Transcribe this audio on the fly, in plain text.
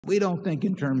We don't think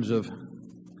in terms of,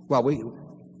 well,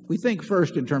 we think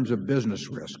first in terms of business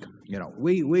risk. You know,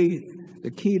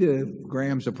 the key to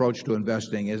Graham's approach to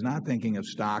investing is not thinking of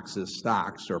stocks as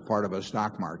stocks or part of a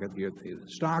stock market.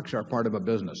 Stocks are part of a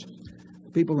business.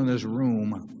 People in this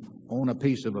room own a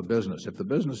piece of a business. If the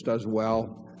business does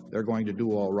well, they're going to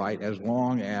do all right as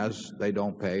long as they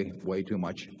don't pay way too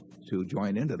much to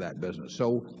join into that business.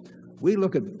 So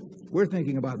we're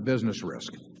thinking about business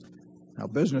risk. Now,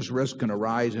 business risk can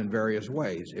arise in various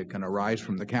ways. It can arise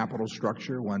from the capital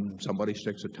structure when somebody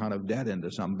sticks a ton of debt into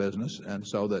some business, and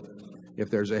so that if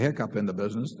there's a hiccup in the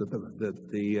business, that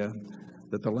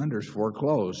the lenders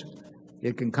foreclose.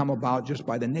 It can come about just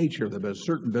by the nature of the business.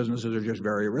 Certain businesses are just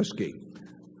very risky.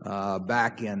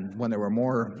 Back in when there were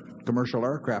more commercial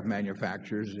aircraft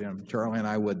manufacturers, Charlie and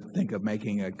I would think of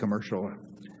making a commercial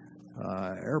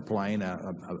airplane,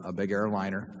 a big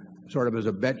airliner, sort of as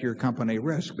a bet your company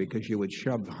risk, because you would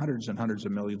shove hundreds and hundreds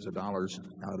of millions of dollars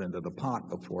out into the pot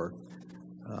before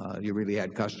you really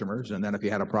had customers. And then if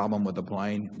you had a problem with the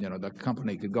plane, the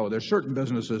company could go. There's certain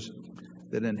businesses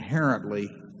that inherently,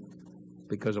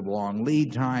 because of long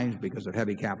lead times, because of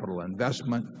heavy capital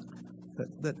investment,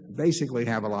 that basically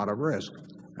have a lot of risk.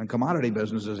 And commodity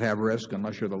businesses have risk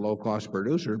unless you're the low-cost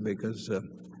producer, because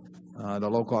the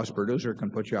low-cost producer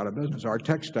can put you out of business. Our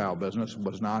textile business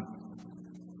was not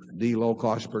the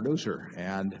low-cost producer,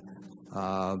 and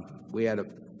we had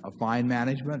a fine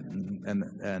management,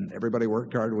 and everybody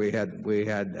worked hard. We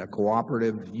had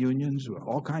cooperative unions,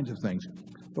 all kinds of things,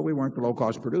 but we weren't the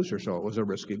low-cost producer, so it was a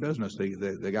risky business.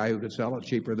 The guy who could sell it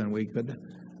cheaper than we could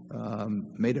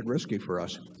made it risky for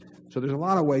us. So there's a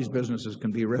lot of ways businesses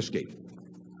can be risky.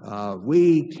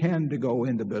 We tend to go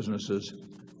into businesses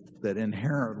that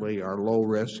inherently are low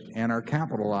risk and are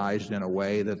capitalized in a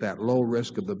way that low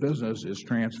risk of the business is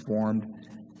transformed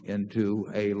into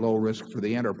a low risk for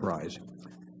the enterprise.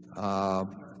 The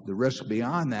risk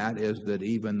beyond that is that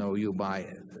even though you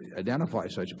identify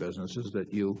such businesses,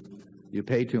 that you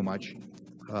pay too much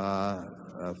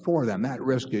for them. That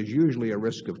risk is usually a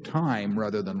risk of time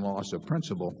rather than loss of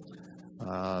principal,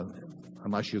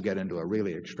 unless you get into a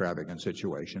really extravagant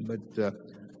situation. But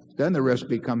then the risk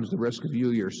becomes the risk of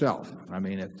you yourself. I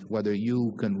mean, whether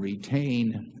you can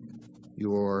retain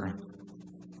your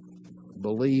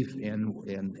belief in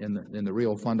the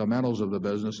real fundamentals of the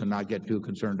business and not get too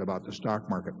concerned about the stock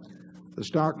market. The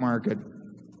stock market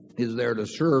is there to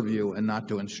serve you and not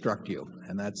to instruct you,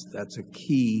 and that's a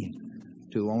key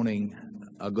to owning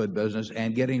a good business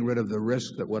and getting rid of the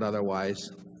risk that would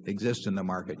otherwise exist in the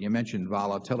market. You mentioned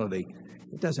volatility.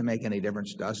 It doesn't make any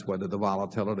difference to us whether the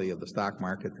volatility of the stock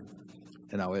market,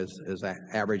 is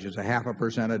averages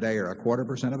 0.5% a day or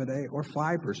 0.25% of a day or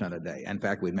 5% a day. In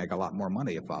fact, we'd make a lot more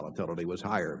money if volatility was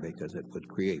higher, because it would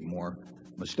create more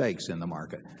mistakes in the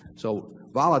market. So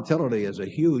volatility is a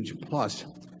huge plus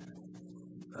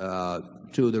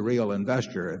to the real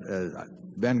investor.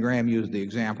 Ben Graham used the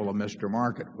example of Mr.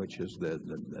 Market, which is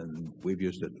and we've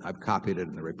used it. I've copied it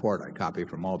in the report. I copy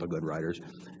from all the good writers.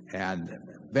 And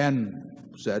Ben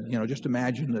said, just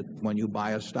imagine that when you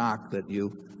buy a stock that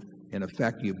in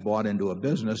effect, you bought into a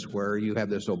business where you have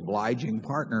this obliging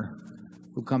partner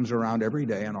who comes around every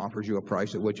day and offers you a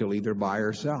price at which you'll either buy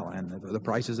or sell, and the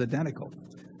price is identical.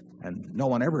 And no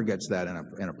one ever gets that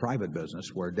in a private business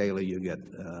where daily you get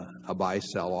a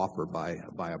buy-sell offer by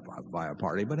a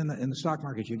party. But in the stock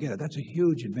market, you get it. That's a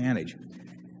huge advantage.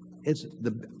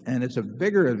 And it's a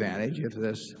bigger advantage if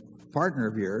this partner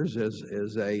of yours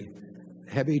is a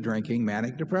heavy drinking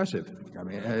manic depressive. I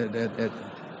mean,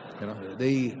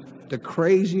 the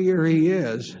crazier he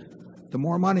is, the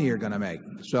more money you're going to make.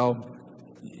 So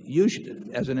you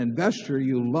should, as an investor,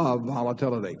 you love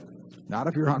volatility. Not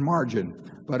if you're on margin,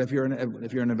 but if you're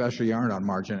an investor, you aren't on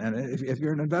margin. And if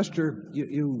you're an investor,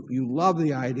 you love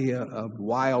the idea of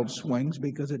wild swings,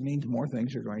 because it means more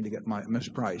things are going to get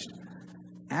mispriced.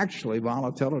 Actually,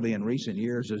 volatility in recent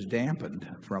years has dampened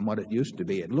from what it used to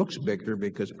be. It looks bigger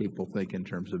because people think in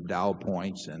terms of Dow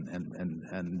points,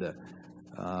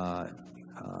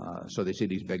 so they see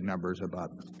these big numbers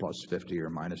about plus 50 or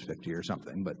minus 50 or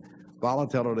something. But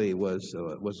volatility was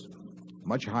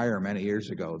much higher many years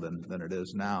ago than it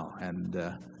is now, and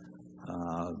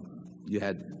you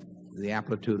had the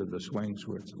amplitude of the swings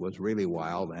was really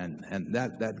wild, and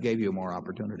that gave you more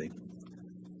opportunity.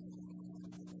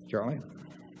 Charlie?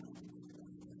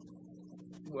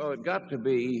 Well, it got to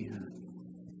be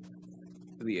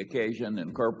the occasion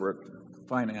in corporate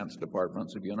finance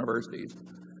departments of universities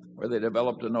where they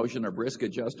developed a notion of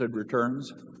risk-adjusted returns.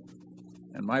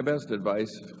 And my best advice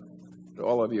to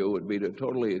all of you would be to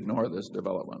totally ignore this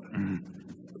development.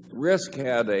 Risk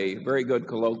had a very good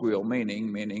colloquial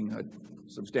meaning a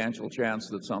substantial chance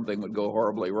that something would go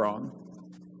horribly wrong.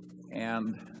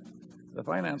 And the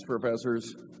finance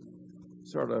professors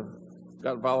sort of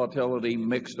got volatility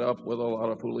mixed up with a lot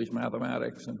of foolish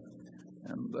mathematics. And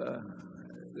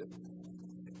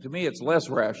to me, it's less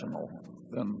rational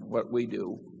than what we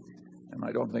do. And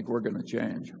I don't think we're going to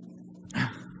change.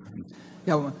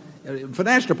 Yeah, well,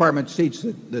 finance department teach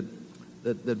that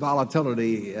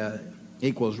volatility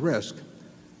equals risk.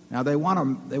 Now they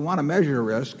want to measure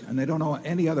risk, and they don't know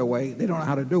any other way. They don't know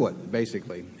how to do it,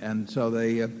 basically. And so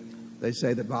they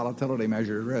say that volatility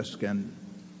measures risk. And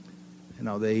you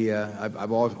know,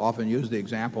 I've often used the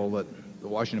example that the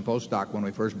Washington Post stock, when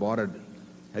we first bought it,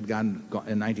 had gone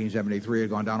in 1973, had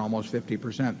gone down almost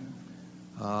 50%,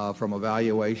 from a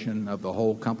valuation of the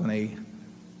whole company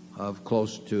of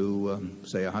close to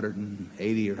say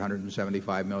 180 or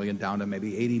 175 million down to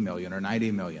maybe 80 million or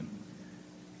 90 million.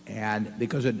 And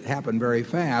because it happened very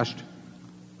fast,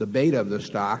 the beta of the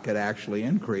stock had actually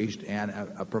increased, and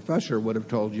a professor would have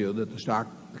told you that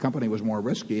the company was more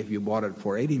risky if you bought it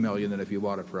for 80 million than if you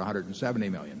bought it for 170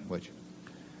 million, which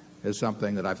is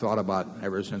something that I've thought about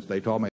ever since they told me